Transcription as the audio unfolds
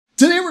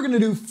Today we're going to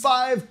do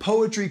 5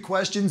 poetry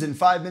questions in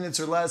 5 minutes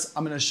or less.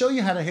 I'm going to show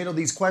you how to handle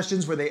these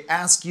questions where they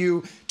ask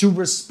you to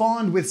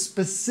respond with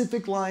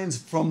specific lines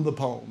from the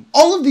poem.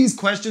 All of these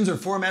questions are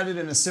formatted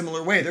in a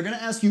similar way. They're going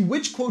to ask you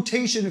which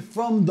quotation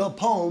from the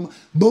poem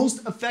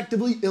most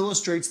effectively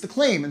illustrates the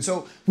claim. And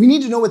so we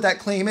need to know what that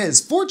claim is.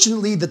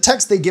 Fortunately, the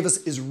text they give us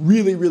is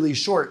really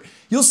short.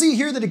 You'll see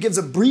here that it gives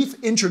a brief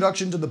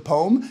introduction to the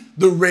poem.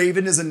 The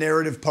Raven is a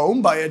narrative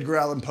poem by Edgar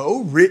Allan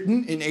Poe,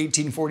 written in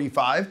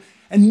 1845.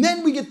 And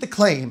then we get the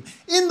claim.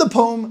 In the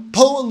poem,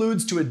 Poe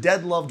alludes to a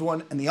dead loved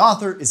one, and the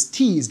author is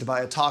teased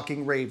by a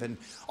talking raven.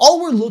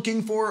 All we're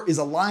looking for is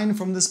a line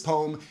from this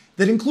poem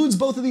that includes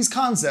both of these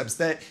concepts,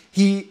 that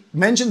he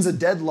mentions a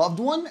dead loved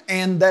one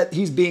and that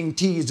he's being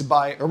teased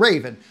by a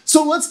raven.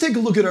 So let's take a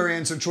look at our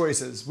answer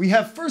choices. We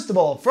have, first of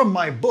all, from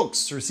my books,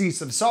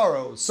 Surcease of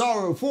Sorrow,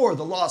 Sorrow for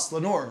the Lost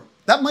Lenore.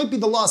 That might be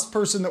the lost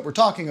person that we're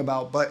talking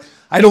about, but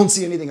I don't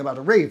see anything about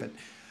a raven.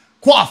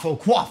 Quaff, oh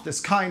quaff this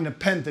kind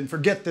nepenthe and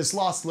forget this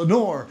lost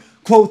Lenore,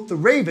 quoth the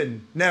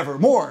raven,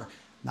 nevermore.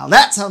 Now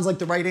that sounds like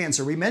the right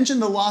answer. We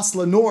mentioned the lost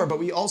Lenore, but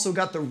we also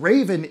got the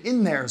raven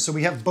in there, so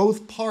we have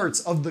both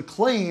parts of the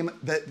claim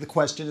that the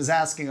question is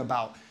asking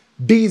about.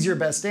 B's your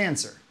best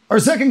answer. Our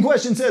second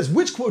question says,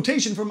 which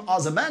quotation from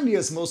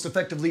Ozymandias most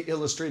effectively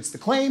illustrates the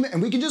claim?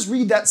 And we can just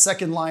read that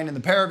second line in the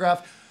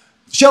paragraph.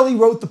 Shelley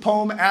wrote the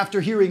poem after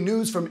hearing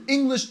news from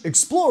English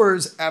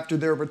explorers after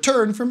their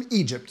return from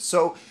Egypt.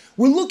 So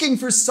we're looking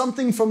for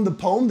something from the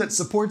poem that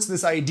supports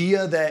this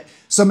idea that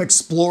some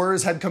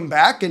explorers had come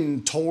back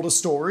and told a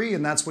story,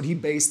 and that's what he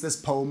based this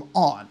poem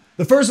on.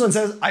 The first one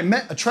says, I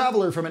met a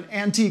traveler from an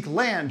antique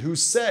land who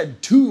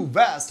said, 2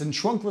 vast and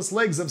trunkless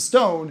legs of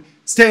stone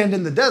stand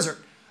in the desert.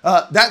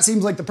 That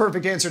seems like the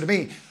perfect answer to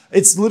me.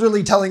 It's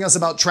literally telling us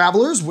about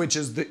travelers, which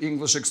is the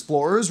English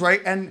explorers,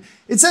 right? And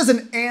it says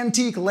an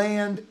antique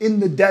land in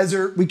the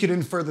desert. We could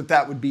infer that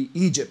that would be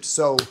Egypt.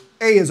 So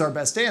A is our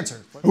best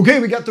answer. Okay,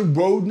 we got the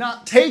road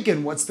not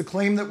taken. What's the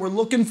claim that we're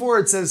looking for?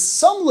 It says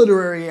some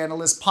literary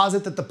analysts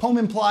posit that the poem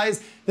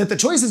implies that the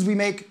choices we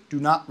make do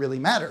not really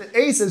matter.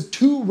 A says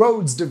 2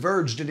 roads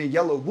diverged in a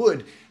yellow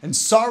wood, and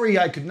sorry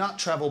I could not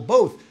travel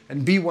both,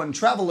 and be one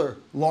traveler,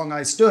 long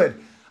I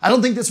stood. I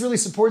don't think this really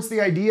supports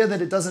the idea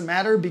that it doesn't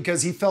matter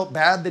because he felt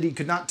bad that he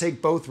could not take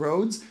both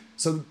roads,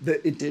 so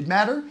that it did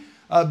matter.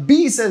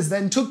 B says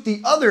then took the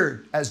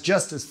other as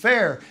just as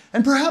fair,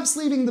 and perhaps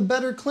leaving the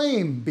better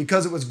claim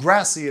because it was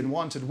grassy and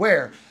wanted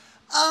wear.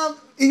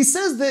 He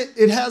says that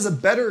it has a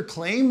better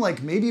claim,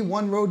 like maybe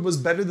one road was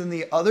better than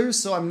the other,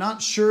 so I'm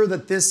not sure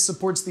that this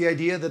supports the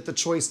idea that the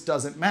choice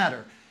doesn't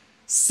matter.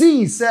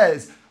 C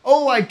says,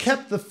 oh, I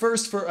kept the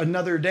first for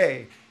another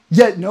day.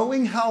 Yet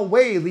knowing how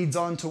way leads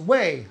on to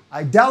way,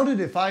 I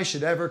doubted if I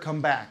should ever come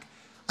back.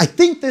 I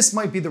think this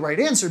might be the right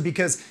answer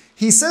because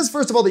he says,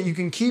 first of all, that you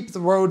can keep the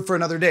road for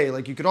another day,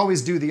 like you could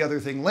always do the other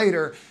thing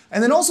later,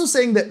 and then also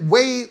saying that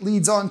way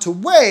leads on to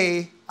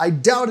way, I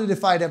doubted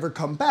if I'd ever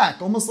come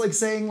back. Almost like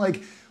saying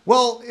like,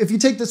 well, if you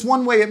take this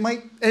one way, it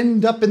might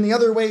end up in the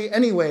other way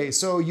anyway,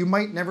 so you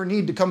might never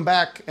need to come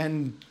back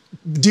and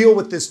deal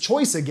with this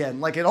choice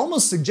again. Like it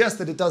almost suggests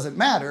that it doesn't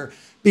matter,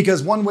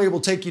 because one way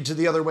will take you to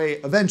the other way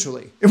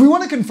eventually. If we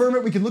want to confirm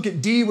it, we can look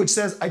at D, which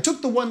says, I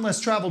took the one less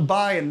traveled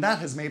by, and that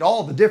has made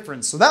all the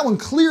difference. So that one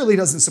clearly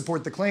doesn't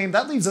support the claim.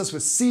 That leaves us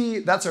with C.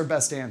 That's our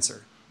best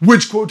answer.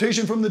 Which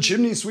quotation from the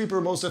Chimney Sweeper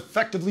most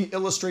effectively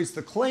illustrates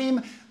the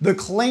claim? The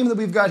claim that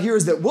we've got here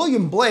is that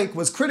William Blake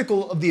was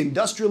critical of the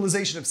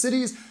industrialization of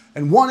cities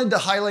and wanted to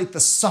highlight the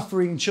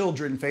suffering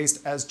children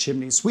faced as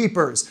chimney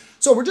sweepers.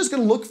 So we're just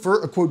going to look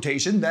for a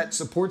quotation that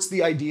supports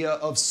the idea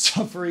of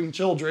suffering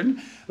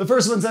children. The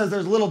first one says,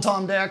 there's little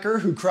Tom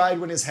Dacker who cried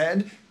when his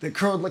head that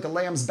curled like a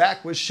lamb's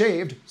back was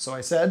shaved. So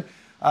I said,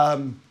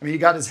 he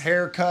got his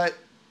hair cut.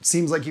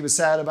 Seems like he was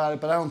sad about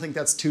it, but I don't think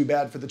that's too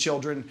bad for the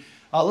children.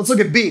 Let's look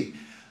at B.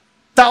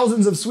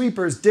 Thousands of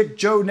sweepers, Dick,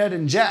 Joe, Ned,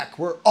 and Jack,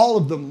 were all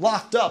of them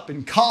locked up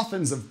in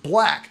coffins of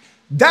black.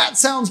 That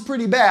sounds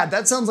pretty bad.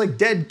 That sounds like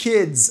dead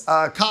kids,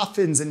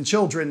 coffins, and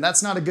children.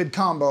 That's not a good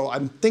combo.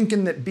 I'm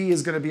thinking that B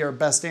is going to be our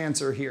best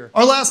answer here.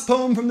 Our last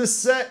poem from this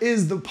set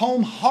is the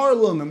poem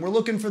Harlem, and we're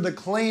looking for the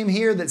claim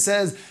here that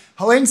says,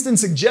 Langston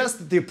suggests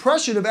that the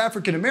oppression of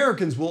African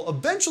Americans will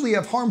eventually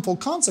have harmful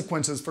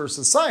consequences for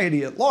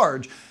society at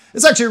large.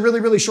 It's actually a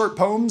really short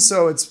poem,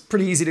 so it's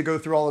pretty easy to go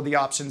through all of the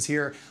options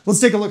here. Let's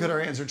take a look at our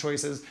answer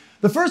choices.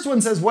 The first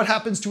one says, what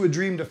happens to a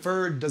dream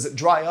deferred? Does it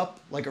dry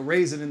up like a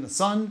raisin in the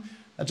sun?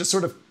 That just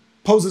sort of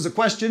poses a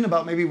question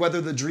about maybe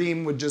whether the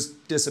dream would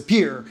just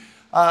disappear.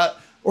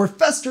 Or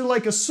fester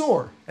like a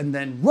sore and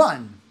then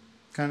run.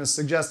 Kind of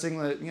suggesting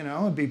that,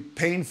 it'd be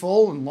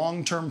painful and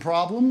long-term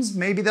problems.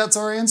 Maybe that's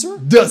our answer.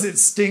 Does it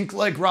stink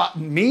like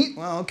rotten meat?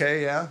 Well,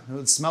 okay, yeah, it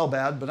would smell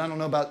bad, but I don't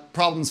know about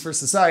problems for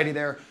society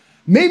there.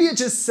 Maybe it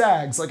just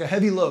sags like a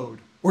heavy load.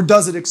 Or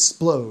does it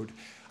explode?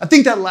 I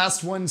think that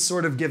last one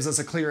sort of gives us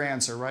a clear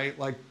answer, right?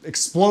 Like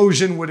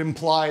explosion would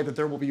imply that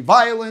there will be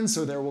violence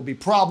or there will be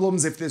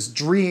problems if this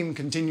dream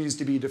continues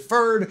to be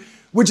deferred,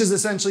 which is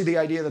essentially the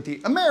idea that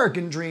the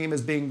American dream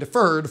is being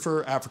deferred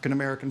for African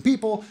American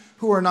people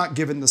who are not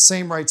given the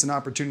same rights and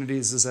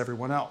opportunities as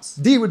everyone else.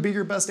 D would be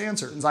your best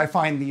answer. I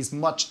find these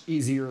much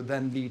easier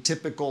than the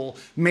typical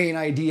main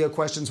idea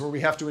questions where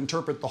we have to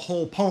interpret the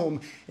whole poem.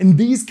 In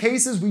these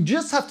cases, we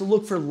just have to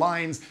look for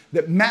lines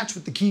that match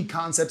with the key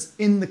concepts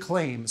in the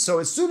claim. So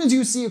as soon as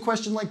you see a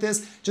question like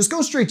this, just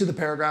go straight to the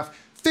paragraph,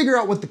 figure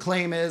out what the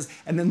claim is,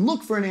 and then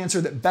look for an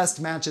answer that best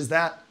matches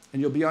that,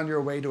 and you'll be on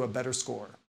your way to a better score.